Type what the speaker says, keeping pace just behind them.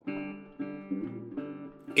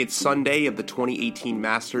It's Sunday of the 2018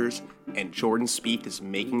 Masters, and Jordan Spieth is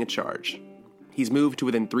making a charge. He's moved to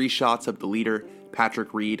within 3 shots of the leader,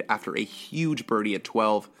 Patrick Reed, after a huge birdie at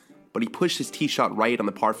 12, but he pushed his tee shot right on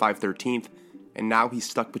the par 5 13th, and now he's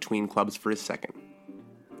stuck between clubs for his second.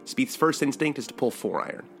 Spieth's first instinct is to pull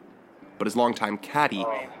 4-iron, but his longtime caddy,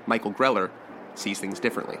 Michael Greller, sees things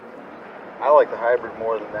differently. I like the hybrid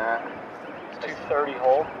more than that. It's 230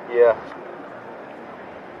 hole? Yeah.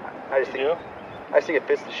 I just think it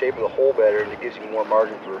fits the shape of the hole better, and it gives you more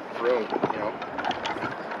margin for room, you know.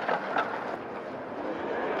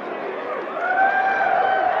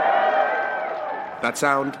 That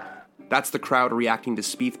sound, that's the crowd reacting to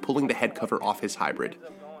Spieth pulling the head cover off his hybrid.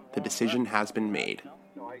 The decision has been made.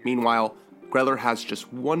 Meanwhile, Greller has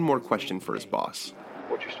just one more question for his boss.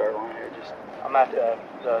 What's your start line here? I'm at the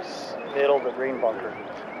middle of the green bunker.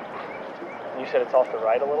 You said it's off the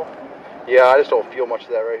right a little? Yeah, I just don't feel much of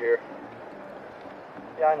that right here.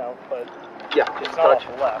 Yeah, I know, but yeah, it's not off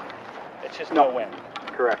the left. It's just no wind.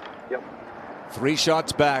 Correct. Yep. 3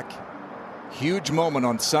 shots back. Huge moment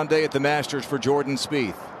on Sunday at the Masters for Jordan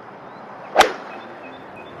Spieth.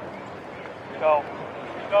 Go.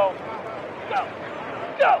 Go. Go.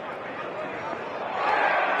 Go.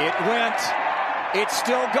 It went. It's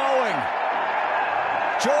still going.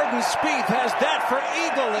 Jordan Spieth has that for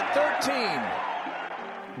eagle at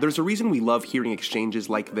 13. There's a reason we love hearing exchanges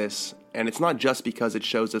like this, and it's not just because it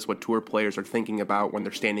shows us what tour players are thinking about when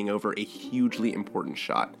they're standing over a hugely important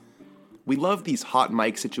shot. We love these hot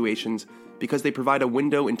mic situations because they provide a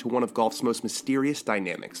window into one of golf's most mysterious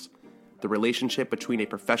dynamics, the relationship between a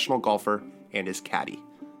professional golfer and his caddy.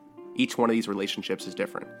 Each one of these relationships is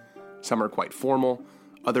different. Some are quite formal,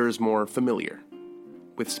 others more familiar.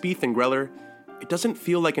 With Spieth and Greller, it doesn't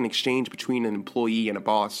feel like an exchange between an employee and a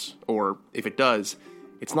boss, or if it does,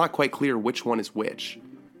 it's not quite clear which one is which.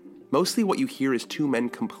 Mostly what you hear is 2 men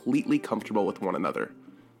completely comfortable with one another.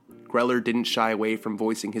 Greller didn't shy away from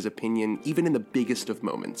voicing his opinion even in the biggest of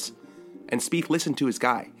moments. And Spieth listened to his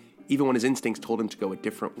guy, even when his instincts told him to go a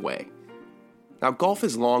different way. Now, golf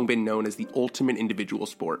has long been known as the ultimate individual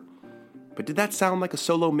sport. But did that sound like a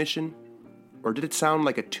solo mission? Or did it sound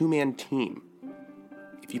like a 2-man team?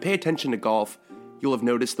 If you pay attention to golf, you'll have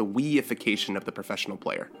noticed the we-ification of the professional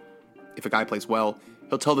player. If a guy plays well,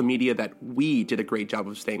 he'll tell the media that we did a great job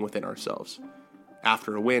of staying within ourselves.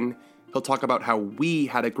 After a win, he'll talk about how we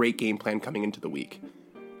had a great game plan coming into the week.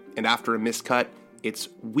 And after a miscut, it's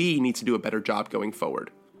we need to do a better job going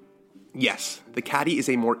forward. Yes, the caddy is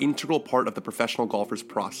a more integral part of the professional golfer's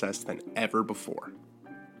process than ever before.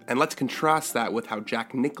 And let's contrast that with how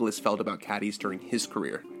Jack Nicklaus felt about caddies during his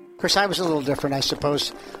career. Of course, I was a little different, I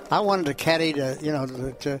suppose. I wanted a caddy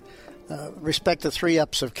to respect the 3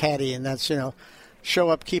 ups of caddy, and that's, show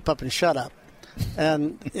up, keep up, and shut up.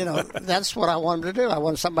 And, that's what I wanted to do. I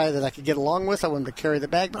wanted somebody that I could get along with. I wanted to carry the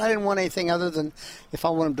bag, but I didn't want anything other than if I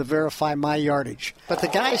wanted to verify my yardage. But the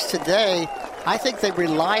guys today, I think they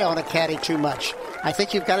rely on a caddy too much. I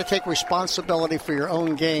think you've got to take responsibility for your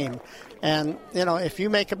own game. And, if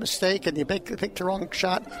you make a mistake and you pick the wrong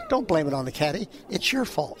shot, don't blame it on the caddy. It's your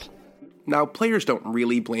fault. Now, players don't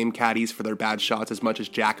really blame caddies for their bad shots as much as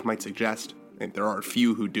Jack might suggest. And there are a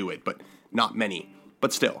few who do it, but not many.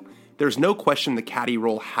 But still, there's no question the caddy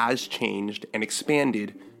role has changed and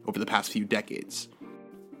expanded over the past few decades.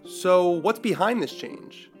 So, what's behind this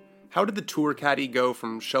change? How did the tour caddy go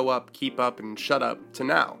from show up, keep up, and shut up to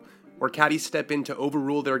now, where caddies step in to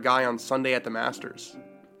overrule their guy on Sunday at the Masters?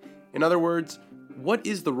 In other words, what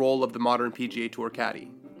is the role of the modern PGA Tour caddy,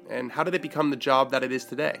 and how did it become the job that it is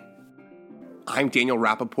today? I'm Daniel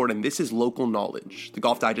Rappaport, and this is Local Knowledge, the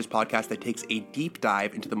Golf Digest podcast that takes a deep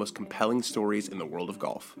dive into the most compelling stories in the world of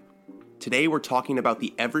golf. Today we're talking about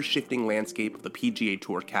the ever-shifting landscape of the PGA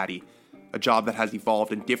Tour caddy, a job that has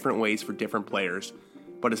evolved in different ways for different players,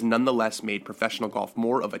 but has nonetheless made professional golf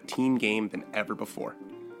more of a team game than ever before.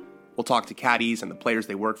 We'll talk to caddies and the players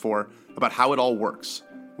they work for about how it all works,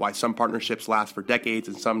 why some partnerships last for decades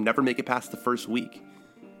and some never make it past the first week.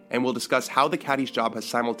 And we'll discuss how the caddy's job has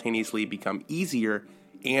simultaneously become easier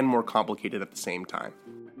and more complicated at the same time.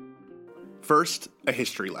 First, a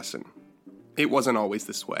history lesson. It wasn't always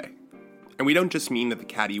this way. And we don't just mean that the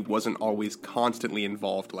caddy wasn't always constantly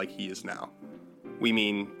involved like he is now. We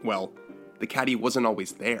mean, well, the caddy wasn't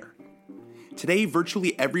always there. Today,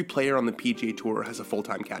 virtually every player on the PGA Tour has a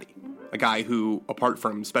full-time caddy, a guy who, apart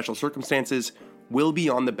from special circumstances, will be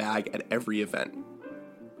on the bag at every event.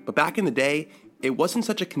 But back in the day, it wasn't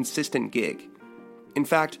such a consistent gig. In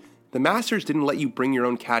fact, the Masters didn't let you bring your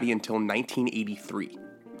own caddy until 1983.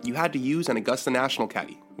 You had to use an Augusta National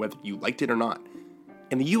caddy, whether you liked it or not.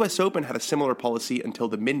 And the US Open had a similar policy until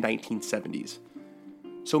the mid-1970s.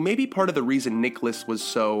 So maybe part of the reason Nicklaus was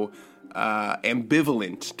so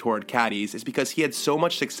ambivalent toward caddies is because he had so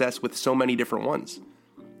much success with so many different ones.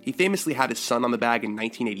 He famously had his son on the bag in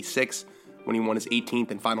 1986 when he won his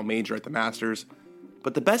 18th and final major at the Masters.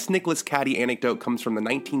 But the best Nicklaus caddy anecdote comes from the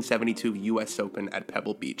 1972 US Open at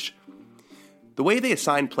Pebble Beach. The way they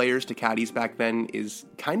assigned players to caddies back then is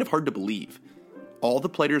kind of hard to believe. All the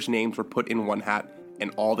players' names were put in one hat,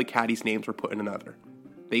 and all the caddies' names were put in another.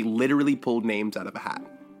 They literally pulled names out of a hat.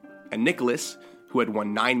 And Nicklaus, who had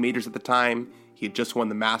won 9 majors at the time, he had just won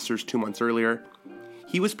the Masters 2 months earlier,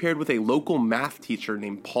 he was paired with a local math teacher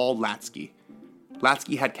named Paul Latsky.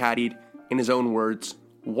 Latsky had caddied, in his own words,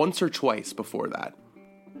 once or twice before that.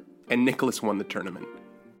 And Nicklaus won the tournament.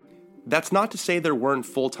 That's not to say there weren't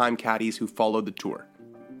full-time caddies who followed the tour.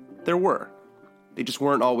 There were. They just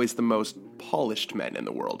weren't always the most polished men in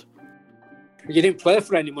the world. You didn't play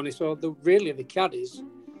for any money, so the caddies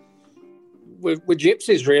were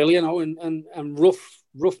gypsies, really, and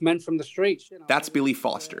rough men from the streets. That's Billy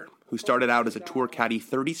Foster, who started out as a tour caddy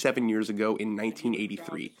 37 years ago in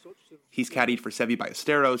 1983. He's caddied for Seve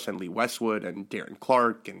Ballesteros and Lee Westwood and Darren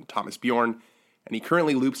Clarke and Thomas Bjorn, and he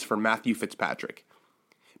currently loops for Matthew Fitzpatrick.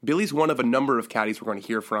 Billy's one of a number of caddies we're going to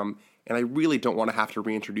hear from, and I really don't want to have to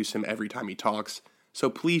reintroduce him every time he talks, so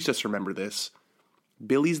please just remember this.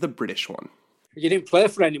 Billy's the British one. You didn't play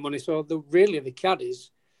for any money, so the caddies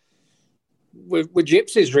were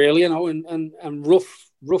gypsies, really, and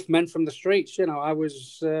rough men from the streets. I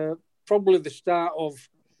was probably the start of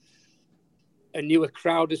a newer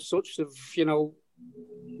crowd as such of,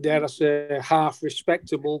 dare I say, half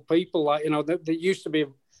respectable people. Like, that used to be,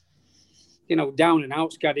 down and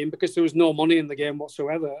out caddying because there was no money in the game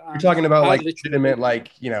whatsoever. You're talking about legitimate,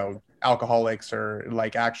 alcoholics or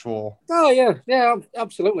actual. Oh yeah,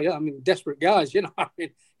 absolutely. I mean, desperate guys.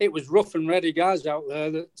 It was rough and ready guys out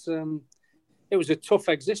there. That it was a tough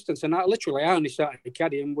existence, and I only started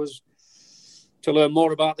caddying was to learn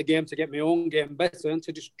more about the game, to get my own game better, and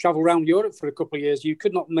to just travel around Europe for a couple of years. You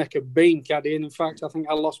could not make a bean caddying. In fact, I think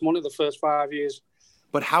I lost money the first 5 years.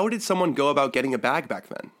 But how did someone go about getting a bag back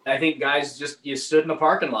then? I think guys you stood in the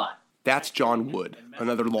parking lot. That's John Wood,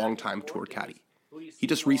 another longtime tour caddy. He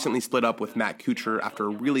just recently split up with Matt Kuchar after a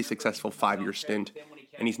really successful 5-year stint,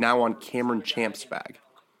 and he's now on Cameron Champ's bag.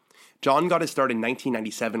 John got his start in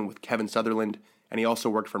 1997 with Kevin Sutherland, and he also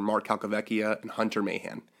worked for Mark Calcavecchia and Hunter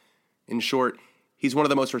Mahan. In short, he's one of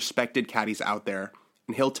the most respected caddies out there,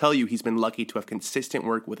 and he'll tell you he's been lucky to have consistent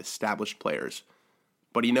work with established players.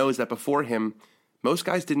 But he knows that before him, most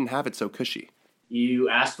guys didn't have it so cushy. You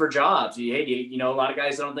asked for jobs. A lot of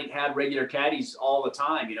guys I don't think had regular caddies all the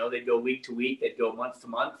time. They'd go week to week, they'd go month to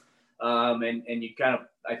month. And you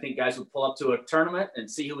I think guys would pull up to a tournament and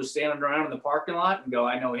see who was standing around in the parking lot and go,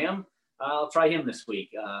 I know him. I'll try him this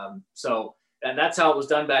week. So that's how it was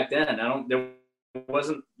done back then. There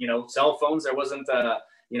wasn't, cell phones. There wasn't,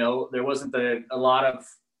 there wasn't a lot of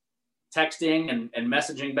texting and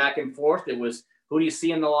messaging back and forth. It was, who do you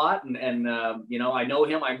see in the lot? And I know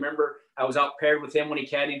him. I remember I was out paired with him when he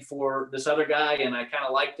caddied for this other guy, and I kind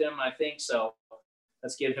of liked him, I think. So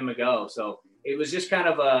let's give him a go. So it was just kind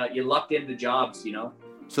of you lucked into jobs,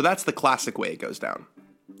 So that's the classic way it goes down.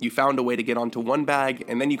 You found a way to get onto one bag,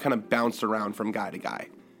 and then you kind of bounced around from guy to guy.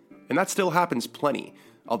 And that still happens plenty,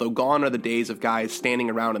 although gone are the days of guys standing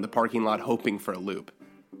around in the parking lot hoping for a loop.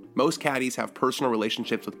 Most caddies have personal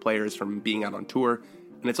relationships with players from being out on tour,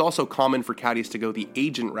 and it's also common for caddies to go the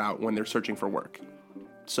agent route when they're searching for work.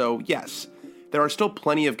 So yes, there are still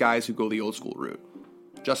plenty of guys who go the old school route.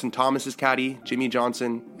 Justin Thomas's caddy, Jimmy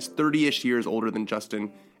Johnson, is 30-ish years older than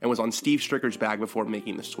Justin and was on Steve Stricker's bag before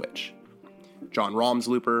making the switch. John Rahm's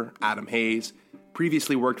looper, Adam Hayes,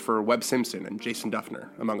 previously worked for Webb Simpson and Jason Duffner,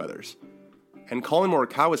 among others. And Colin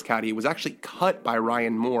Morikawa's caddy was actually cut by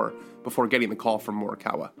Ryan Moore before getting the call from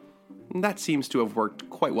Morikawa. And that seems to have worked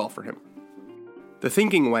quite well for him. The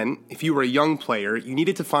thinking went, if you were a young player, you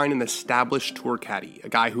needed to find an established tour caddy, a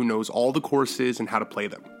guy who knows all the courses and how to play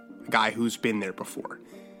them, a guy who's been there before.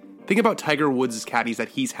 Think about Tiger Woods' caddies that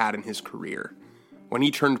he's had in his career. When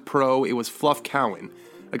he turned pro, it was Fluff Cowan,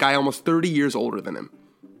 a guy almost 30 years older than him.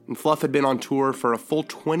 And Fluff had been on tour for a full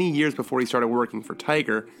 20 years before he started working for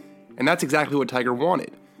Tiger, and that's exactly what Tiger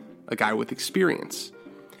wanted, a guy with experience.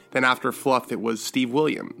 Then after Fluff, it was Steve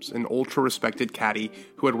Williams, an ultra-respected caddy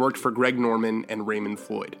who had worked for Greg Norman and Raymond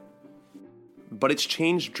Floyd. But it's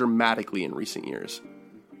changed dramatically in recent years.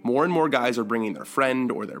 More and more guys are bringing their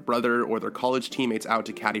friend or their brother or their college teammates out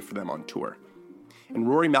to caddy for them on tour. And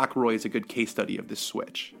Rory McIlroy is a good case study of this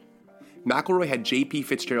switch. McIlroy had J.P.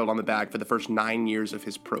 Fitzgerald on the bag for the first 9 years of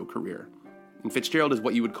his pro career. And Fitzgerald is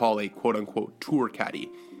what you would call a quote-unquote tour caddy.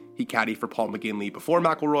 He caddied for Paul McGinley before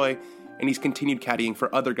McIlroy, and he's continued caddying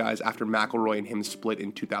for other guys after McIlroy and him split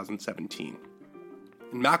in 2017.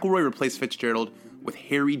 And McIlroy replaced Fitzgerald with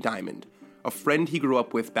Harry Diamond, a friend he grew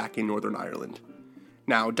up with back in Northern Ireland.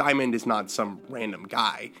 Now, Diamond is not some random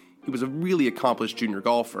guy. He was a really accomplished junior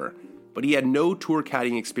golfer, but he had no tour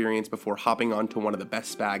caddying experience before hopping onto one of the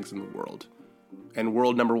best bags in the world. And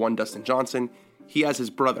world number 1 Dustin Johnson, he has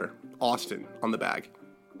his brother, Austin, on the bag.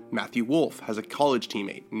 Matthew Wolff has a college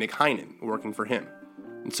teammate, Nick Heinen, working for him.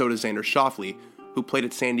 And so does Xander Schauffele, who played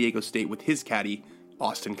at San Diego State with his caddy,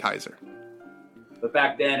 Austin Kaiser. But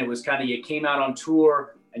back then, it was kind of you came out on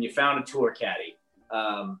tour and you found a tour caddy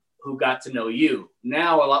who got to know you.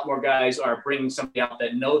 Now, a lot more guys are bringing somebody out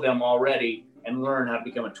that know them already and learn how to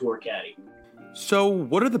become a tour caddy. So,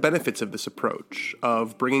 what are the benefits of this approach,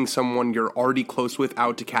 of bringing someone you're already close with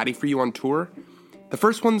out to caddy for you on tour? The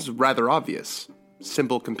first one's rather obvious: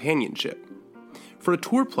 simple companionship. For a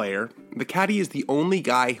tour player, the caddy is the only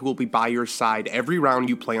guy who will be by your side every round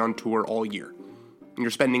you play on tour all year. And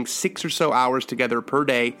you're spending 6 or so hours together per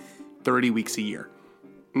day, 30 weeks a year.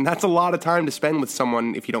 And that's a lot of time to spend with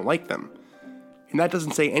someone if you don't like them. And that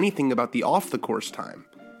doesn't say anything about the off-the-course time.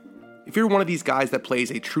 If you're one of these guys that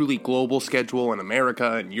plays a truly global schedule in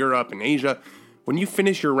America and Europe and Asia, when you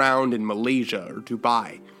finish your round in Malaysia or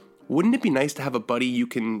Dubai, wouldn't it be nice to have a buddy you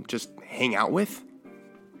can just hang out with?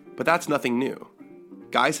 But that's nothing new.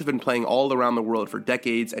 Guys have been playing all around the world for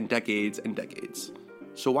decades and decades and decades.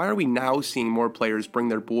 So why are we now seeing more players bring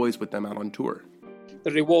their boys with them out on tour?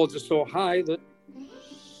 The rewards are so high that,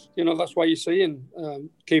 that's why you're seeing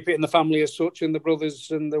keep it in the family as such, and the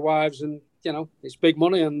brothers and the wives, and, it's big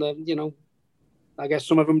money. And, I guess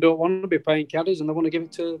some of them don't want to be paying caddies and they want to give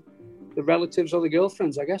it to the relatives or the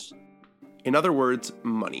girlfriends, I guess. In other words,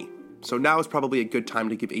 money. So now is probably a good time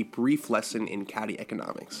to give a brief lesson in caddy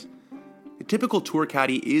economics. A typical tour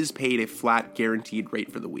caddy is paid a flat, guaranteed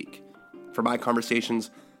rate for the week. For my conversations,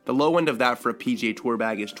 the low end of that for a PGA Tour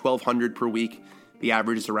bag is $1,200 per week. The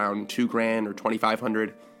average is around $2,000 or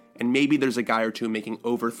 $2,500, and maybe there's a guy or two making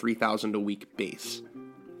over $3,000 a week base.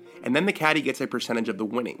 And then the caddy gets a percentage of the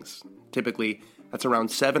winnings. Typically, that's around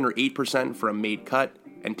 7 or 8% for a made cut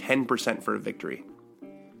and 10% for a victory.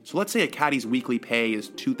 So let's say a caddy's weekly pay is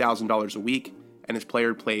 $2,000 a week, and his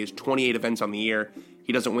player plays 28 events on the year.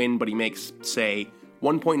 He doesn't win, but he makes, say,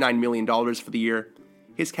 $1.9 million for the year.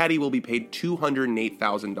 His caddy will be paid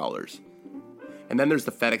 $208,000. And then there's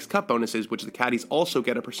the FedEx Cup bonuses, which the caddies also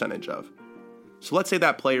get a percentage of. So let's say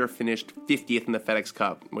that player finished 50th in the FedEx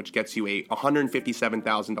Cup, which gets you a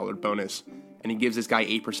 $157,000 bonus, and he gives this guy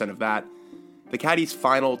 8% of that. The caddy's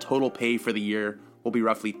final total pay for the year will be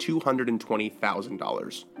roughly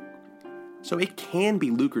 $220,000. So it can be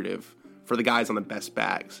lucrative for the guys on the best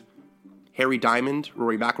bags. Harry Diamond,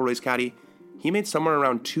 Rory McIlroy's caddy, he made somewhere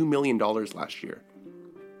around $2 million last year.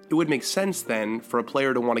 It would make sense then for a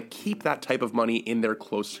player to want to keep that type of money in their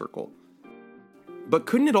close circle. But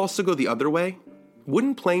couldn't it also go the other way?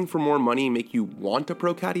 Wouldn't playing for more money make you want a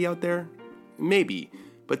pro caddy out there? Maybe,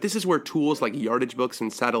 but this is where tools like yardage books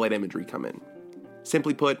and satellite imagery come in.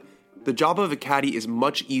 Simply put, the job of a caddy is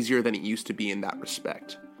much easier than it used to be in that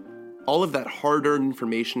respect. All of that hard-earned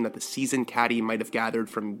information that the seasoned caddy might have gathered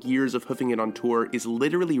from years of hoofing it on tour is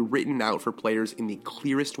literally written out for players in the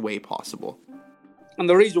clearest way possible. And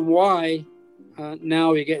the reason why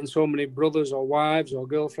now you're getting so many brothers or wives or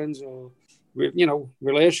girlfriends or,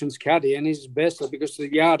 relations caddying is basically because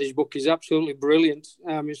the yardage book is absolutely brilliant.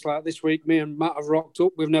 It's like this week, me and Matt have rocked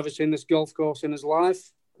up. We've never seen this golf course in his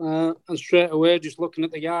life. And straight away, just looking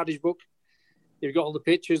at the yardage book, you've got all the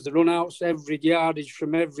pictures, the runouts, every yardage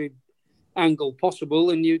from every angle possible,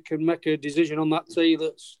 and you can make a decision on that tee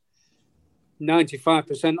that's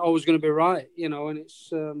 95% always going to be right, and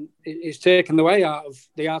it's taken the way out of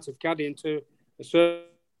the art of caddying to a certain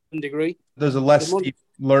degree. There's a less steep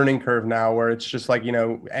learning curve now where it's just like,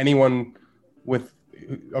 anyone with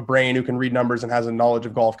a brain who can read numbers and has a knowledge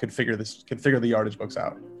of golf could figure the yardage books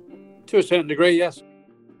out. To a certain degree, yes.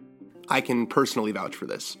 I can personally vouch for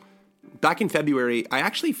this. Back in February, I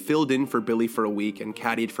actually filled in for Billy for a week and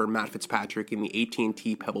caddied for Matt Fitzpatrick in the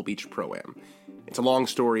AT&T Pebble Beach Pro-Am. It's a long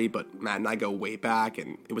story, but Matt and I go way back,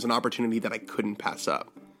 and it was an opportunity that I couldn't pass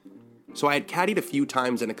up. So I had caddied a few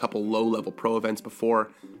times in a couple low-level pro events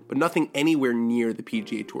before, but nothing anywhere near the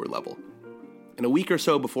PGA Tour level. And a week or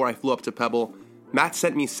so before I flew up to Pebble, Matt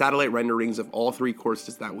sent me satellite renderings of all 3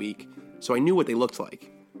 courses that week, so I knew what they looked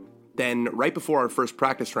like. Then, right before our first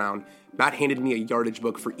practice round, Matt handed me a yardage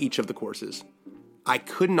book for each of the courses. I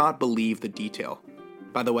could not believe the detail.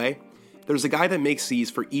 By the way, there's a guy that makes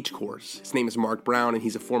these for each course. His name is Mark Brown, and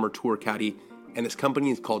he's a former tour caddy, and his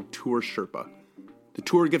company is called Tour Sherpa. The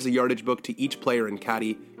Tour gives a yardage book to each player and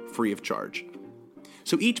caddy free of charge.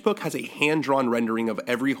 So each book has a hand-drawn rendering of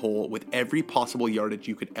every hole with every possible yardage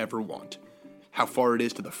you could ever want. How far it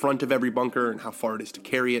is to the front of every bunker and how far it is to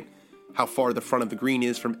carry it, how far the front of the green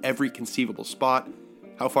is from every conceivable spot,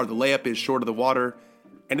 how far the layup is short of the water,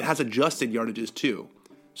 and it has adjusted yardages too,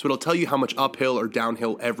 so it'll tell you how much uphill or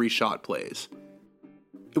downhill every shot plays.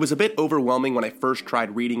 It was a bit overwhelming when I first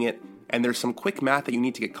tried reading it, and there's some quick math that you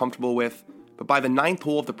need to get comfortable with, but by the 9th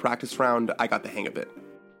hole of the practice round, I got the hang of it.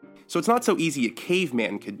 So it's not so easy a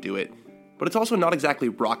caveman could do it, but it's also not exactly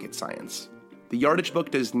rocket science. The yardage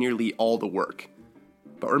book does nearly all the work.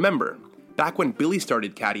 But remember, back when Billy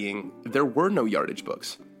started caddying, there were no yardage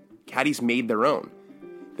books. Caddies made their own.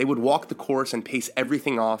 They would walk the course and pace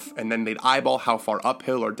everything off, and then they'd eyeball how far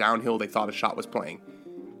uphill or downhill they thought a shot was playing.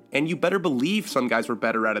 And you better believe some guys were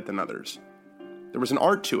better at it than others. There was an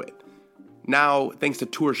art to it. Now, thanks to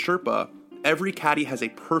Tour Sherpa, every caddy has a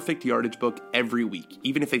perfect yardage book every week,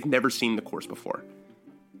 even if they've never seen the course before.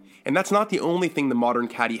 And that's not the only thing the modern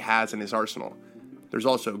caddy has in his arsenal. There's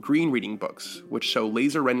also green reading books, which show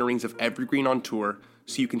laser renderings of every green on tour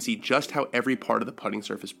so you can see just how every part of the putting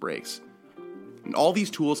surface breaks. And all these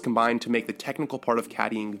tools combine to make the technical part of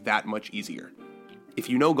caddying that much easier. If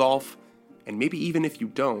you know golf, and maybe even if you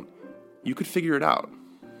don't, you could figure it out.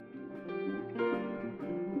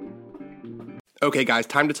 Okay guys,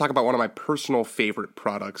 time to talk about one of my personal favorite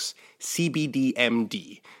products,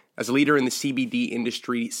 CBDMD. As a leader in the CBD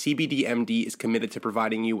industry, CBDMD is committed to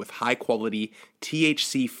providing you with high-quality,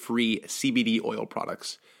 THC-free CBD oil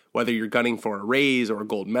products. Whether you're gunning for a raise or a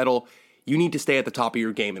gold medal, you need to stay at the top of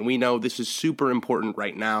your game, and we know this is super important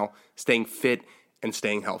right now, staying fit and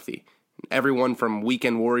staying healthy. Everyone from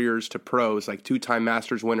weekend warriors to pros like two-time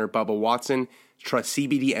Masters winner Bubba Watson trust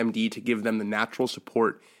CBDMD to give them the natural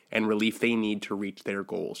support and relief they need to reach their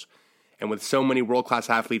goals. And with so many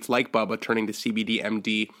world-class athletes like Bubba turning to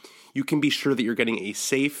CBDMD, you can be sure that you're getting a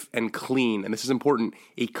safe and clean, and this is important,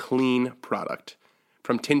 a clean product.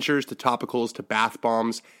 From tinctures to topicals to bath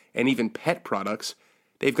bombs and even pet products,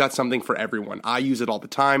 they've got something for everyone. I use it all the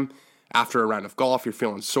time. After a round of golf, you're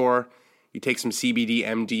feeling sore. You take some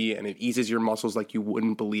CBDMD and it eases your muscles like you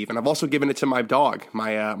wouldn't believe. And I've also given it to my dog,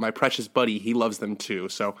 my precious buddy. He loves them too.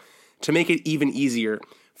 So to make it even easier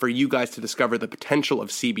for you guys to discover the potential of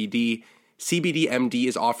CBD, CBDMD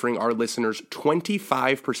is offering our listeners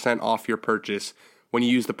 25% off your purchase when you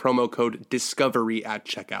use the promo code DISCOVERY at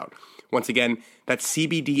checkout. Once again, that's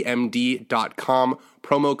cbdmd.com,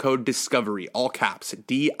 promo code DISCOVERY, all caps,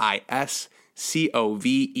 DISCOVERY,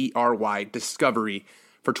 DISCOVERY,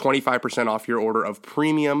 for 25% off your order of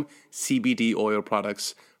premium CBD oil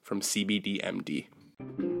products from CBDMD.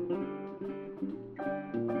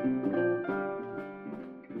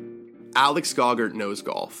 Alex Gaugert knows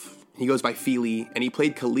golf. He goes by Feely, and he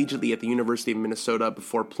played collegiately at the University of Minnesota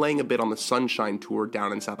before playing a bit on the Sunshine Tour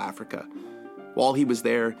down in South Africa. While he was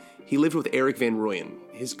there, he lived with Erik van Rooyen,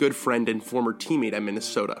 his good friend and former teammate at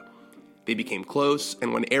Minnesota. They became close,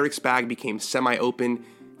 and when Eric's bag became semi-open,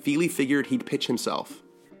 Feely figured he'd pitch himself.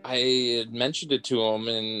 I had mentioned it to him,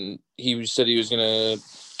 and he said he was going to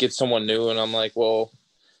get someone new, and I'm like, well,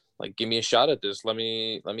 give me a shot at this. Let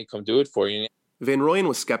me come do it for you. Van Rooyen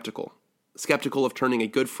was skeptical of turning a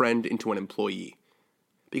good friend into an employee.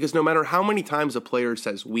 Because no matter how many times a player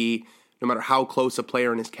says we, no matter how close a player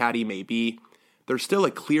and his caddy may be, there's still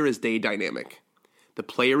a clear-as-day dynamic. The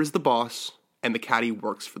player is the boss, and the caddy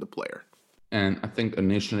works for the player. And I think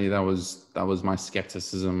initially that was my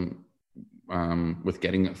skepticism with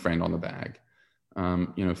getting a friend on the bag.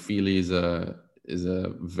 Feely is a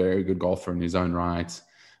very good golfer in his own right,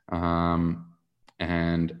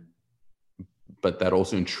 but that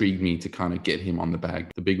also intrigued me to kind of get him on the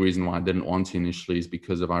bag. The big reason why I didn't want to initially is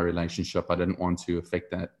because of our relationship. I didn't want to affect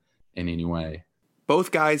that in any way. Both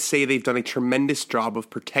guys say they've done a tremendous job of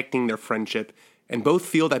protecting their friendship, and both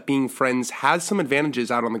feel that being friends has some advantages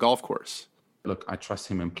out on the golf course. Look, I trust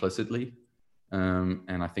him implicitly, and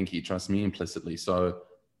I think he trusts me implicitly. So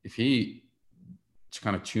if he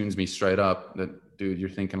kind of tunes me straight up that, dude, you're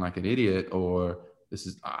thinking like an idiot, or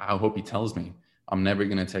I hope he tells me. I'm never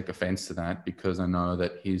going to take offense to that because I know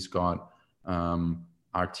that he's got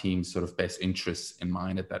our team's sort of best interests in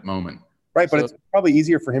mind at that moment. Right, but it's probably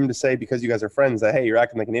easier for him to say, because you guys are friends, that, hey, you're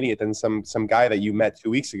acting like an idiot, than some guy that you met 2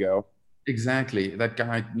 weeks ago. Exactly. That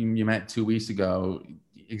guy you met 2 weeks ago,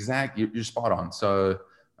 you're spot on. So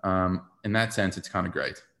in that sense, it's kind of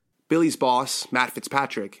great. Billy's boss, Matt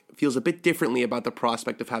Fitzpatrick, feels a bit differently about the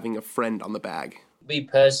prospect of having a friend on the bag. Me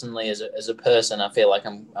personally, as a person, I feel like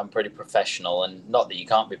I'm pretty professional, and not that you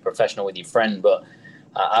can't be professional with your friend, but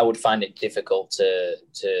I would find it difficult to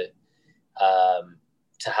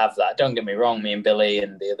to have that. Don't get me wrong, me and Billy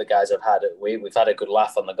and the other guys we've had a good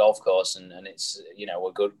laugh on the golf course, and it's, you know,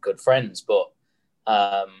 we're good friends. But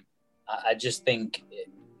I just think,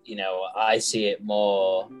 you know, I see it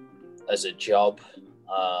more as a job.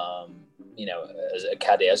 You know, as a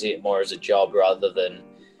caddy, I see it more as a job rather than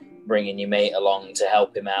bringing your mate along to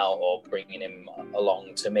help him out or bringing him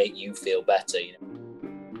along to make you feel better, you know.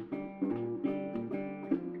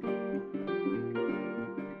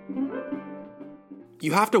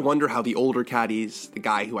 You have to wonder how the older caddies, the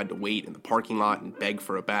guy who had to wait in the parking lot and beg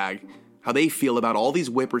for a bag, how they feel about all these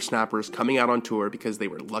whippersnappers coming out on tour because they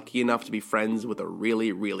were lucky enough to be friends with a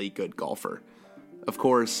really, really good golfer. Of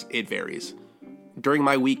course, it varies. During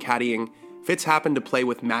my week caddying, Fitz happened to play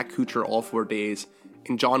with Matt Kuchar all 4 days,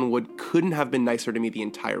 and John Wood couldn't have been nicer to me the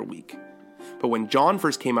entire week. But when John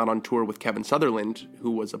first came out on tour with Kevin Sutherland, who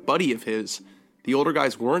was a buddy of his, the older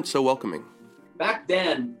guys weren't so welcoming. Back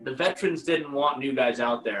then, the veterans didn't want new guys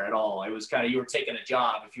out there at all. It was kind of, you were taking a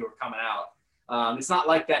job if you were coming out. It's not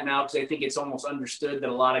like that now, because I think it's almost understood that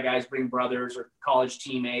a lot of guys bring brothers or college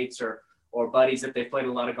teammates or buddies that they played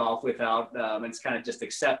a lot of golf with out, and it's kind of just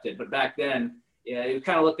accepted. But back then, yeah, it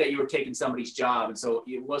kind of looked like you were taking somebody's job, and so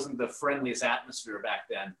it wasn't the friendliest atmosphere back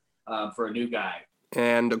then for a new guy.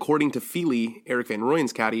 And according to Feely, Erik van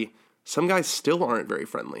Rooyen's caddy, some guys still aren't very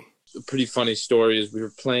friendly. A pretty funny story is we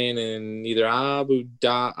were playing in either Abu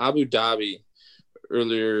Dhabi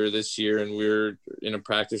earlier this year, and we were in a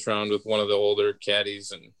practice round with one of the older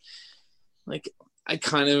caddies, and like, I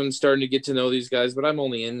kind of am starting to get to know these guys, but I'm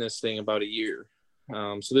only in this thing about a year.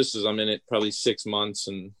 So I'm in it probably 6 months,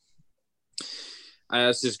 and I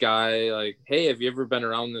asked this guy, like, hey, have you ever been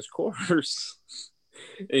around this course?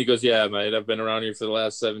 And he goes, yeah, mate, I've been around here for the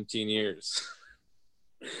last 17 years.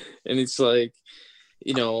 And it's like,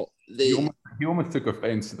 you know, he almost took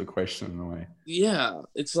offense to the question in a way. Yeah,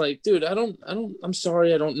 it's like, dude, I'm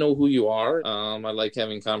sorry, I don't know who you are. I like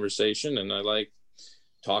having conversation, and I like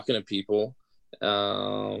talking to people.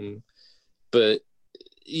 But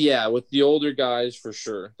yeah, with the older guys, for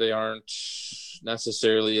sure, they aren't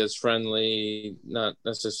necessarily as friendly, not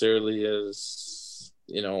necessarily as,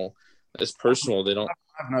 you know, as personal. They don't.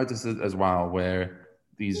 I've noticed it as well, where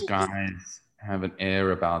these guys have an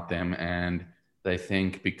air about them, and they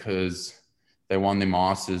think because they won the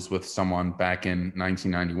Masters with someone back in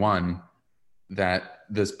 1991 that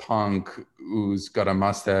this punk who's got a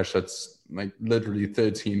mustache that's like literally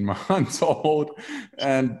 13 months old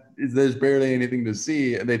and there's barely anything to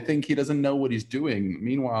see, and they think he doesn't know what he's doing.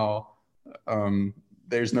 Meanwhile,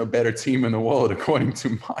 there's no better team in the world according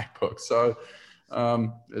to my book. So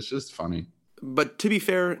it's just funny. But to be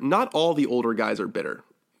fair, not all the older guys are bitter.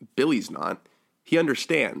 Billy's not. He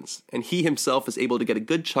understands, and he himself is able to get a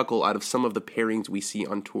good chuckle out of some of the pairings we see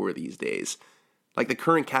on tour these days, like the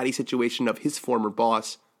current caddy situation of his former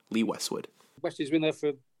boss, Lee Westwood. Westwood's been there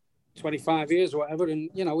for 25 years or whatever, and,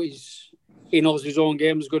 you know, he knows his own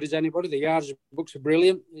game as good as anybody. The yardage books are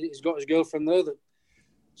brilliant. He's got his girlfriend there that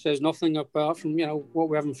says nothing apart from, you know, what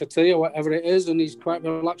we're having for tea or whatever it is, and he's quite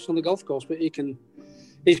relaxed on the golf course, but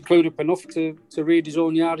he's clued up enough to read his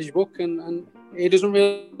own yardage book, and he doesn't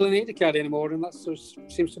really need a caddy anymore, and that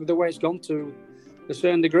seems to be the way it's gone to a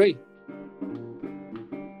certain degree.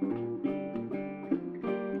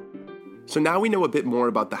 So now we know a bit more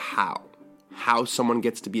about the how someone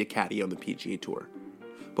gets to be a caddy on the PGA Tour.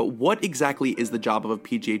 But what exactly is the job of a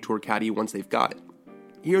PGA Tour caddy once they've got it?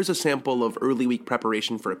 Here's a sample of early week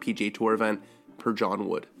preparation for a PGA Tour event per John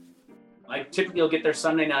Wood. I typically will get there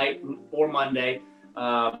Sunday night or Monday.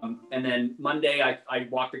 And then Monday, I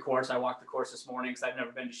walk the course. I walked the course this morning because I've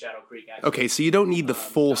never been to Shadow Creek, actually. Okay, so you don't need the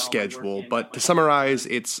full schedule, but to summarize,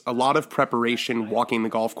 it's a lot of preparation, walking the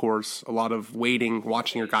golf course, a lot of waiting,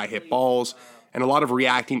 watching your guy hit balls, and a lot of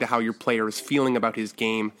reacting to how your player is feeling about his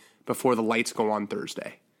game before the lights go on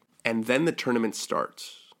Thursday. And then the tournament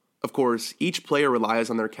starts. Of course, each player relies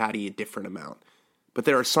on their caddy a different amount, but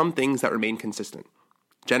there are some things that remain consistent.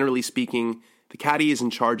 Generally speaking, the caddy is in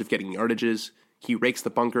charge of getting yardages. He rakes the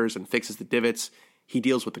bunkers and fixes the divots. He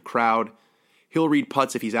deals with the crowd. He'll read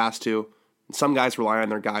putts if he's asked to. And some guys rely on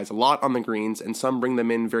their guys a lot on the greens, and some bring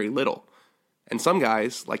them in very little. And some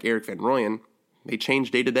guys, like Erik van Rooyen, they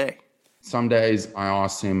change day to day. Some days I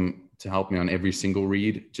ask him to help me on every single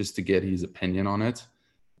read just to get his opinion on it.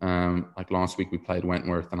 Like last week we played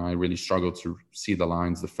Wentworth, and I really struggled to see the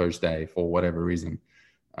lines the first day for whatever reason.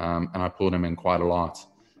 And I pulled him in quite a lot.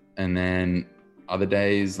 And then other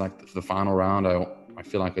days, like the final round, I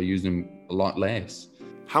feel like I used him a lot less.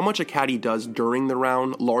 How much a caddy does during the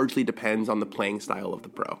round largely depends on the playing style of the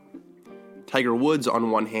pro. Tiger Woods,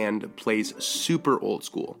 on one hand, plays super old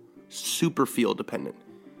school, super field dependent.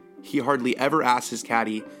 He hardly ever asks his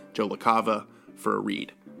caddy, Joe LaCava, for a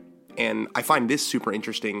read. And I find this super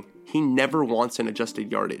interesting. He never wants an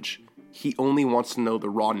adjusted yardage. He only wants to know the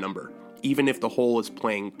raw number, even if the hole is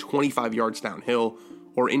playing 25 yards downhill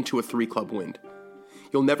or into a 3-club wind.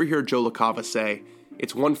 You'll never hear Joe LaCava say,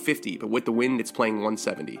 it's 150, but with the wind, it's playing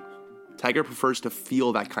 170. Tiger prefers to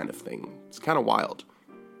feel that kind of thing. It's kind of wild.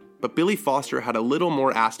 But Billy Foster had a little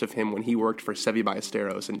more asked of him when he worked for Seve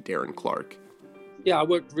Ballesteros and Darren Clarke. Yeah, I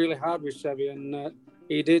worked really hard with Seve, and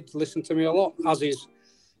he did listen to me a lot, as is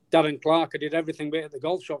Darren Clarke. I did everything but at the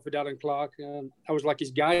golf shop for Darren Clarke. I was like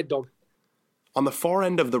his guide dog. On the far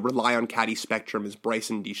end of the rely on caddy spectrum is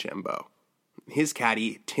Bryson DeChambeau. His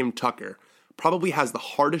caddy, Tim Tucker, probably has the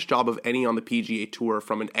hardest job of any on the PGA Tour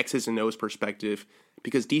from an X's and O's perspective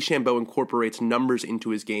because DeChambeau incorporates numbers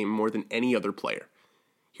into his game more than any other player.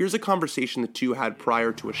 Here's a conversation the two had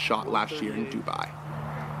prior to a shot last year in Dubai.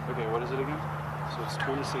 Okay, what is it again? So it's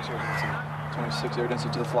 26 air density. 26 air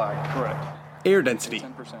density to the flag. Correct. Air density.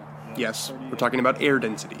 10%. Yes, we're talking about air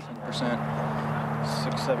density. 10%.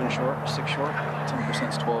 6, 7 short, 6 short. 10%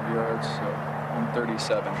 is 12 yards, so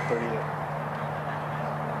 137, 38.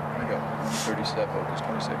 I got 137, oh, it's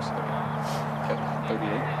 26. Okay, 38.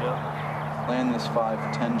 Yeah. Land this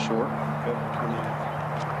 5, 10 short. Okay, 28.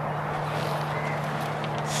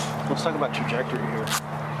 Let's talk about trajectory here.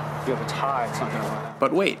 If you have a tie, it's not going to line out.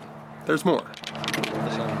 But wait, there's more. Is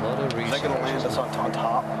that going to land us on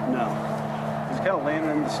top? No. It's kind of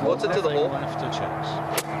landing in the slope. What's it to the hole?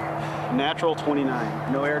 Natural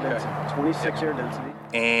 29. No air density. 26 air density.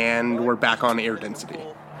 And we're back on air density.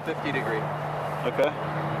 50 degree. Okay.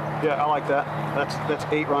 Yeah, I like that. That's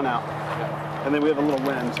 8 run out. And then we have a little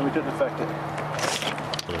wind, so we couldn't affect it.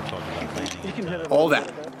 You can hit it all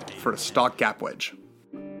that for a stock gap wedge.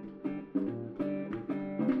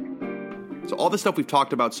 So all the stuff we've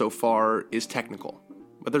talked about so far is technical,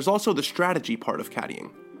 but there's also the strategy part of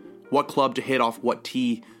caddying. What club to hit off what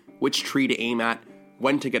tee, which tree to aim at,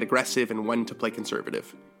 when to get aggressive and when to play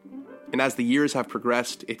conservative. And as the years have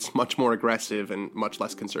progressed, it's much more aggressive and much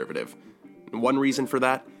less conservative. And one reason for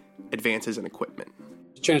that, advances in equipment.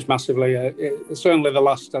 It's changed massively. Certainly the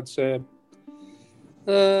last, I'd say,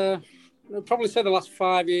 I'd probably say the last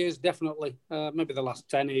 5 years, definitely. Maybe the last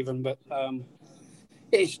 10 even, but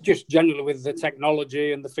it's just generally with the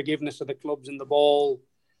technology and the forgiveness of the clubs and the ball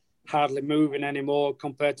hardly moving anymore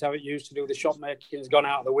compared to how it used to do. The shot making has gone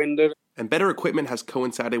out the window. And better equipment has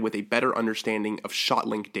coincided with a better understanding of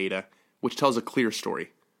ShotLink data, which tells a clear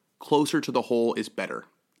story. Closer to the hole is better,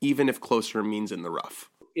 even if closer means in the rough.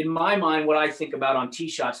 In my mind, what I think about on tee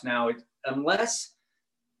shots now, is unless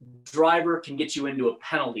driver can get you into a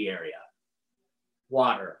penalty area,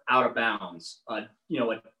 water, out of bounds, a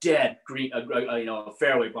dead green, a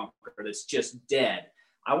fairway bunker that's just dead,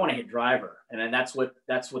 I want to hit driver, and then that's what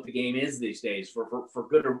the game is these days. For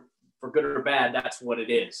good or bad, that's what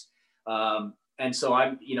it is. And so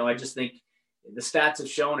I just think the stats have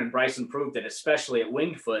shown, and Bryson proved it, especially at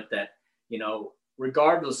Winged Foot, that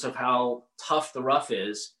regardless of how tough the rough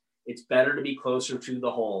is, it's better to be closer to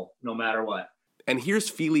the hole, no matter what. And here's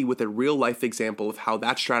Feely with a real-life example of how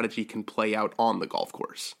that strategy can play out on the golf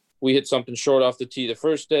course. We hit something short off the tee the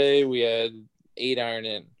first day. We had 8 iron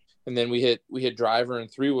in. And then we hit driver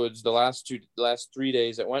and 3 woods the last 3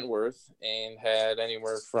 days at Wentworth and had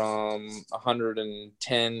anywhere from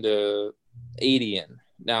 110 to 80 in.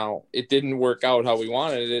 Now, it didn't work out how we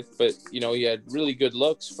wanted it, but, he had really good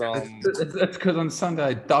looks from... That's because on Sunday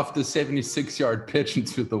I duffed a 76-yard pitch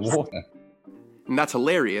into the water. And that's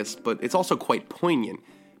hilarious, but it's also quite poignant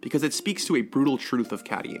because it speaks to a brutal truth of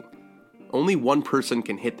caddying. Only one person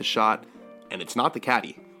can hit the shot, and it's not the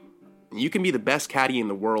caddy. You can be the best caddy in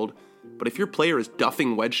the world, but if your player is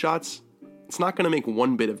duffing wedge shots, it's not going to make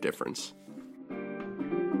one bit of difference.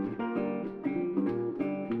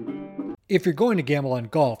 If you're going to gamble on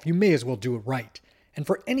golf, you may as well do it right. And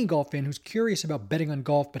for any golf fan who's curious about betting on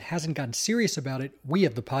golf but hasn't gotten serious about it, we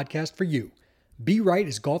have the podcast for you. Be Right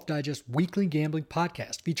is Golf Digest's weekly gambling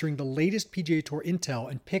podcast featuring the latest PGA Tour intel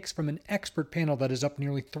and picks from an expert panel that is up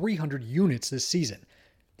nearly 300 units this season.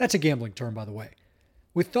 That's a gambling term, by the way.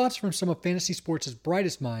 With thoughts from some of fantasy sports'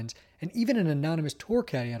 brightest minds and even an anonymous tour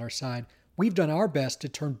caddy at our side, we've done our best to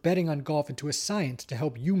turn betting on golf into a science to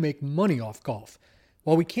help you make money off golf.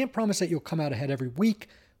 While we can't promise that you'll come out ahead every week,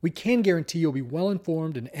 we can guarantee you'll be well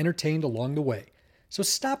informed and entertained along the way. So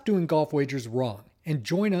stop doing golf wagers wrong and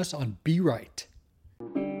join us on Be Right.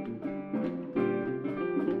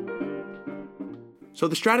 So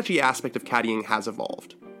the strategy aspect of caddying has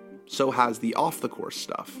evolved. So has the off-the-course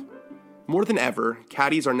stuff. More than ever,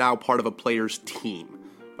 caddies are now part of a player's team,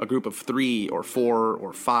 a group of 3 or 4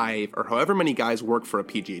 or 5 or however many guys work for a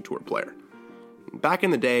PGA Tour player. Back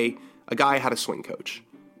in the day, a guy had a swing coach.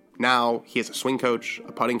 Now he has a swing coach,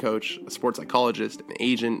 a putting coach, a sports psychologist, an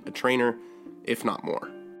agent, a trainer, if not more.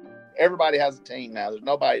 Everybody has a team now. There's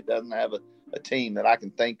nobody that doesn't have a team that I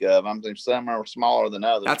can think of. I'm thinking some are smaller than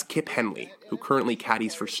others. That's Kip Henley, who currently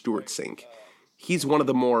caddies for Stuart Sink. He's one of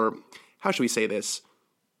the more, how should we say this,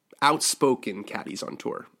 outspoken caddies on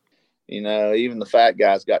tour. You know, even the fat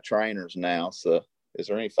guys got trainers now. So is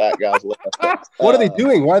there any fat guys left? What are they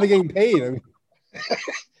doing? Why are they getting paid? I mean,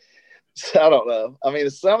 I don't know. I mean,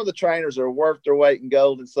 some of the trainers are worth their weight in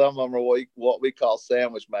gold, and some of them are what we call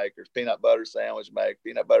sandwich makers, peanut butter sandwich makers,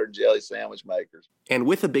 peanut butter and jelly sandwich makers. And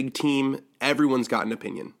with a big team, everyone's got an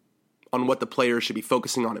opinion on what the player should be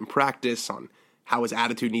focusing on in practice, on how his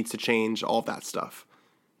attitude needs to change, all of that stuff.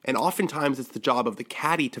 And oftentimes it's the job of the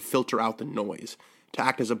caddy to filter out the noise, to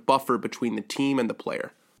act as a buffer between the team and the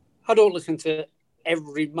player. I don't listen to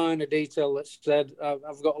every minor detail that's said.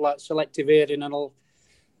 I've got like selective hearing, and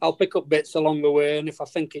I'll pick up bits along the way, and if I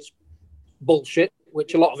think it's bullshit,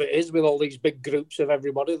 which a lot of it is with all these big groups of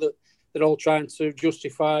everybody that they're all trying to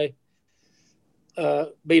justify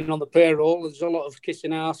being on the payroll, there's a lot of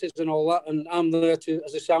kissing asses and all that, and I'm there to,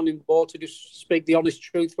 as a sounding board, to just speak the honest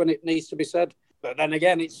truth when it needs to be said. But then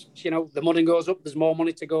again, it's, you know, the money goes up, there's more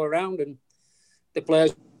money to go around, and the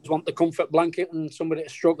players want the comfort blanket and somebody to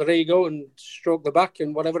stroke their ego and stroke the back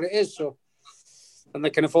and whatever it is. So, and they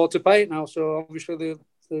can afford to pay it now, so obviously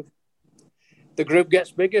the group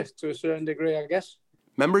gets bigger to a certain degree, I guess.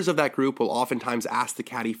 Members of that group will oftentimes ask the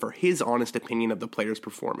caddy for his honest opinion of the player's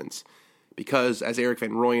performance. Because, as Eric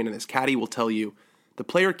Van Rooyen and his caddy will tell you, the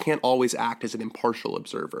player can't always act as an impartial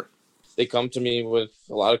observer. They come to me with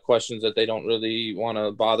a lot of questions that they don't really want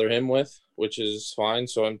to bother him with, which is fine.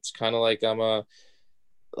 So it's kind of like I'm a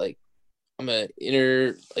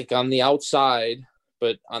inner, like on the outside,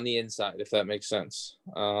 but on the inside, if that makes sense.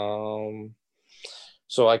 So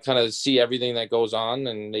I kind of see everything that goes on,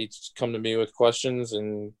 and they come to me with questions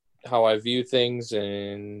and how I view things.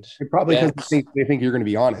 And it probably because they think you're going to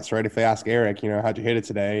be honest, right? If they ask Eric, you know, how'd you hit it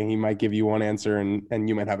today? He might give you one answer, and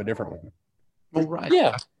you might have a different one. Well, right.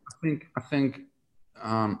 Yeah. I think,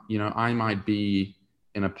 you know, I might be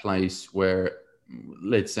in a place where,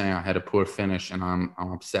 let's say I had a poor finish and I'm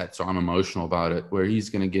upset, so I'm emotional about it, where he's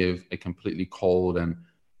going to give a completely cold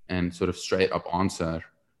and sort of straight up answer.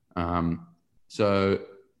 So,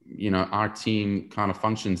 you know, our team kind of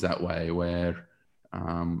functions that way, where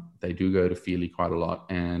they do go to Feely quite a lot,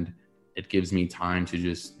 and it gives me time to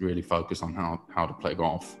just really focus on how to play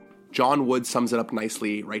golf. John Wood sums it up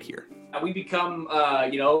nicely right here. We become,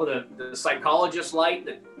 you know, the psychologist light,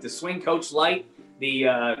 the swing coach light,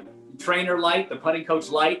 the trainer light, the putting coach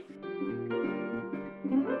light.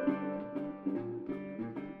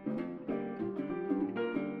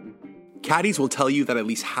 Caddies will tell you that at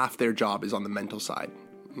least half their job is on the mental side.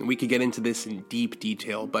 We could get into this in deep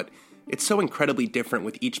detail, but it's so incredibly different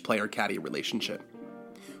with each player-caddy relationship.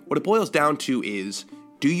 What it boils down to is,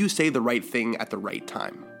 do you say the right thing at the right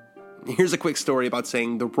time? Here's a quick story about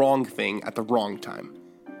saying the wrong thing at the wrong time.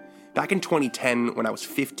 Back in 2010, when I was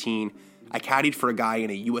 15, I caddied for a guy in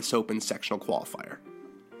a US Open sectional qualifier.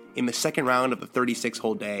 In the second round of the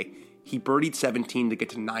 36-hole day, he birdied 17 to get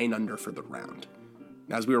to 9 under for the round.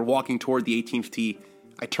 As we were walking toward the 18th tee,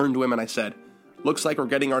 I turned to him and I said, "Looks like we're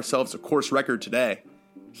getting ourselves a course record today."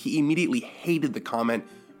 He immediately hated the comment,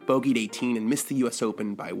 bogeyed 18, and missed the US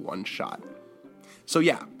Open by 1 shot. So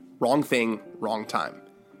yeah, wrong thing, wrong time.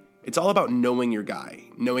 It's all about knowing your guy,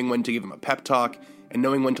 knowing when to give him a pep talk, and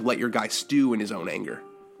knowing when to let your guy stew in his own anger.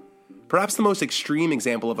 Perhaps the most extreme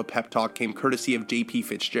example of a pep talk came courtesy of J.P.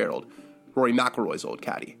 Fitzgerald, Rory McIlroy's old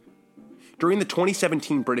caddy. During the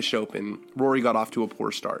 2017 British Open, Rory got off to a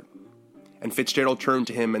poor start. And Fitzgerald turned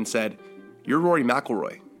to him and said, "You're Rory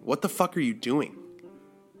McIlroy. What the fuck are you doing?"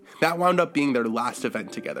 That wound up being their last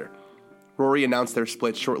event together. Rory announced their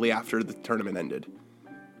split shortly after the tournament ended.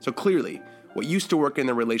 So clearly, what used to work in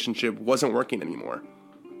their relationship wasn't working anymore.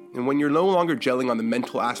 And when you're no longer gelling on the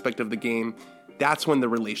mental aspect of the game, that's when the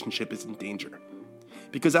relationship is in danger.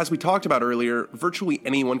 Because as we talked about earlier, virtually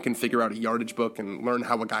anyone can figure out a yardage book and learn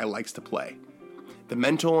how a guy likes to play. The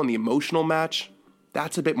mental and the emotional match,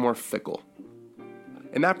 that's a bit more fickle.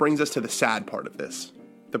 And that brings us to the sad part of this,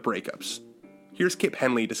 the breakups. Here's Kip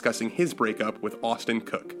Henley discussing his breakup with Austin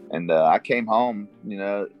Cook. And I came home, you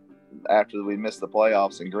know, after we missed the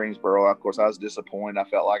playoffs in Greensboro. Of course, I was disappointed. I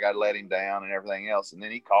felt like I'd let him down and everything else. And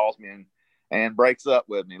then he calls me and breaks up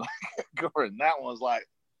with me. Like, Gordon, that one was like,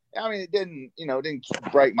 I mean, it didn't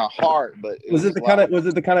break my heart, but was it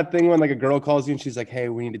the kind of thing when like a girl calls you and she's like, "Hey,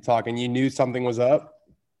 we need to talk," and you knew something was up?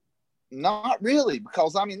 Not really,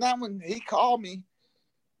 because I mean that one he called me,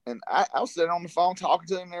 and I was sitting on the phone talking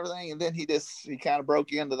to him and everything, and then he kind of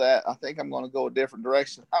broke into that. I think I'm going to go a different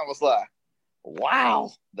direction. I was like,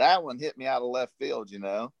 wow, that one hit me out of left field.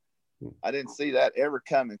 I didn't see that ever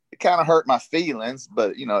coming. It kind of hurt my feelings,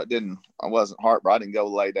 but it didn't. I wasn't heartbroken. I didn't go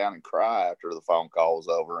lay down and cry after the phone call was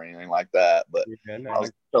over or anything like that. But I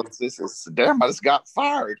was, damn, I just got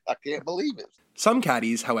fired. I can't believe it. Some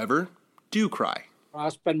caddies, however, do cry. I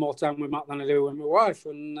spend more time with Matt than I do with my wife,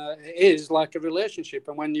 and it is like a relationship.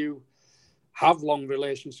 And when you have long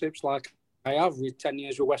relationships, like I have with 10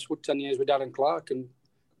 years with Westwood, 10 years with Darren Clark, and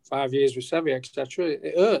 5 years with Seve, etc.,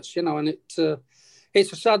 it hurts, and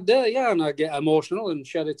it's a sad day, yeah, and I get emotional and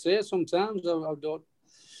shed a tear sometimes.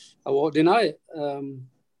 I won't deny it.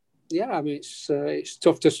 Yeah, I mean, it's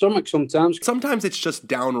tough to stomach sometimes. Sometimes it's just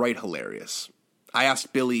downright hilarious. I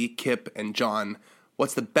asked Billy, Kip, and John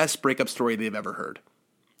what's the best breakup story they've ever heard.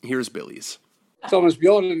 Here's Billy's. Thomas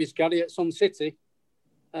Bjorn and his caddy at Sun City,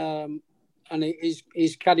 and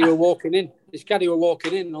his caddy were walking in. His caddy were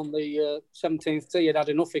walking in on the 17th tee. He'd had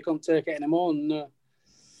enough. He couldn't take it anymore,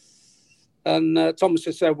 and Thomas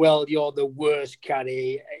had said, "Well, you're the worst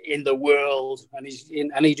caddy in the world," and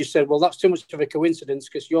he just said, "Well, that's too much of a coincidence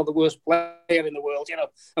because you're the worst player in the world,"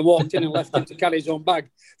 and walked in and left him to carry his own bag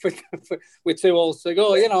with 2 holes to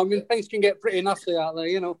go. I mean, things can get pretty nasty out there,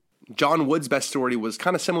 John Wood's best story was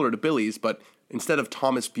kind of similar to Billy's, but instead of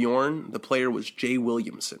Thomas Bjorn, the player was Jay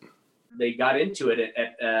Williamson. They got into it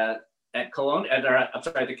at Cologne,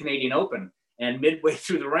 the Canadian Open, and midway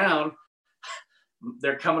through the round,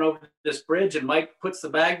 they're coming over this bridge, and Mike puts the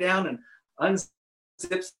bag down and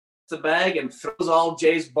unzips the bag and throws all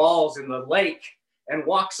Jay's balls in the lake and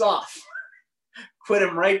walks off. Quit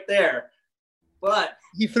him right there. But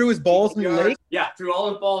he threw his balls in the lake? Yeah, threw all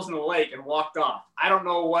his balls in the lake and walked off. I don't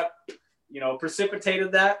know what,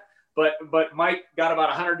 precipitated that, but Mike got about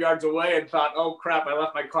 100 yards away and thought, oh, crap, I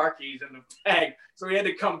left my car keys in the bag. So he had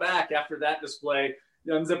to come back after that display,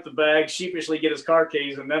 unzip the bag, sheepishly get his car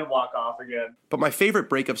keys, and then walk off again. But my favorite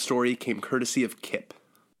breakup story came courtesy of Kip.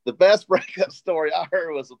 The best breakup story I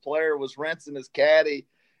heard was a player was rinsing his caddy,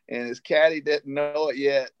 and his caddy didn't know it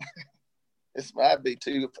yet. This might be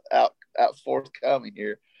too out forthcoming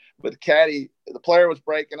here. But the player was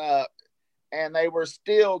breaking up, and they were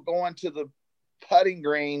still going to the putting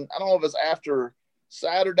green. I don't know if it was after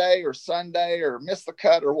Saturday or Sunday or missed the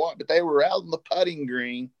cut or what, but they were out on the putting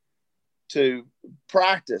green to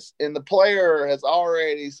practice. And the player has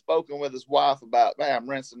already spoken with his wife about, man, I'm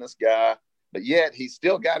rinsing this guy. But yet he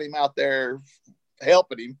still got him out there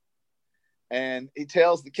helping him. And he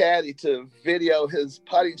tells the caddy to video his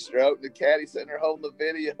putting stroke. The caddy sitting there holding the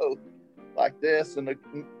video like this, and the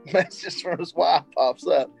message from his wife pops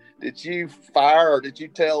up. Did you fire or did you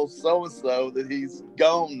tell so-and-so that he's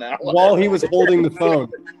gone now? While he was holding the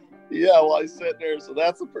phone. Yeah, while he's sitting there. So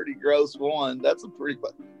that's a pretty gross one. That's a pretty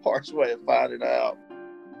harsh way of finding out.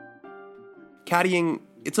 Caddying,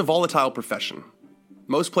 it's a volatile profession.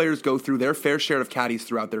 Most players go through their fair share of caddies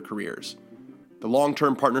throughout their careers. The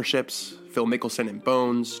long-term partnerships, Phil Mickelson and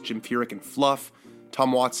Bones, Jim Furyk and Fluff,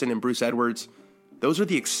 Tom Watson and Bruce Edwards, those are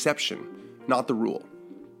the exception, not the rule.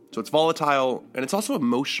 So it's volatile, and it's also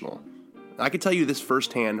emotional. I can tell you this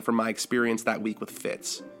firsthand from my experience that week with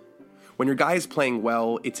Fitz. When your guy is playing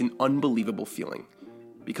well, it's an unbelievable feeling.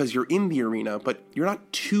 Because you're in the arena, but you're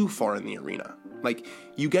not too far in the arena. Like,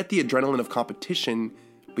 you get the adrenaline of competition,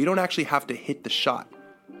 but you don't actually have to hit the shot.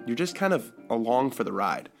 You're just kind of along for the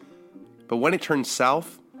ride. But when it turns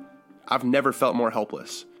south, I've never felt more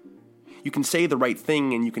helpless. You can say the right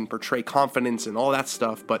thing and you can portray confidence and all that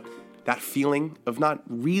stuff, but that feeling of not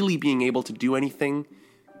really being able to do anything,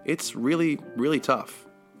 it's really, really tough.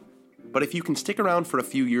 But if you can stick around for a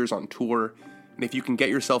few years on tour, and if you can get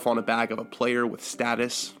yourself on a bag of a player with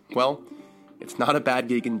status, well, it's not a bad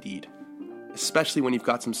gig indeed. Especially when you've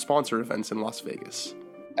got some sponsor events in Las Vegas.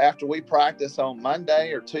 After we practice on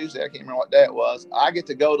Monday or Tuesday, I can't remember what day it was, I get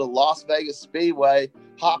to go to Las Vegas Speedway,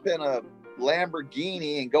 hop in a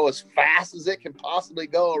Lamborghini and go as fast as it can possibly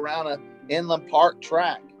go around an inland park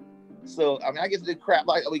track. So, I mean, I get to do crap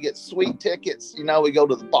like that. We get sweet tickets. We go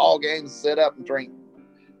to the ball games, sit up and drink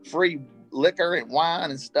free liquor and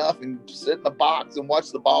wine and stuff and sit in the box and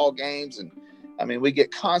watch the ball games. And, I mean, we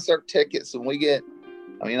get concert tickets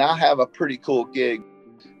and I have a pretty cool gig.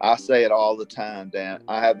 I say it all the time, Dan.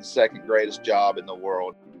 I have the second greatest job in the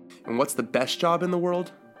world. And what's the best job in the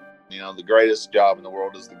world? The greatest job in the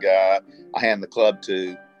world is the guy I hand the club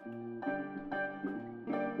to.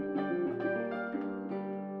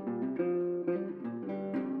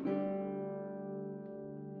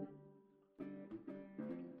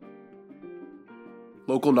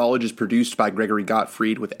 Local Knowledge is produced by Gregory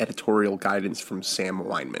Gottfried with editorial guidance from Sam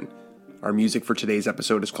Weinman. Our music for today's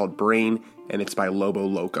episode is called Brain, and it's by Lobo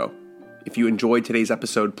Loco. If you enjoyed today's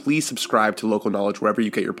episode, please subscribe to Local Knowledge wherever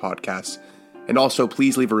you get your podcasts. And also,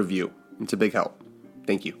 please leave a review. It's a big help.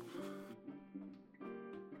 Thank you.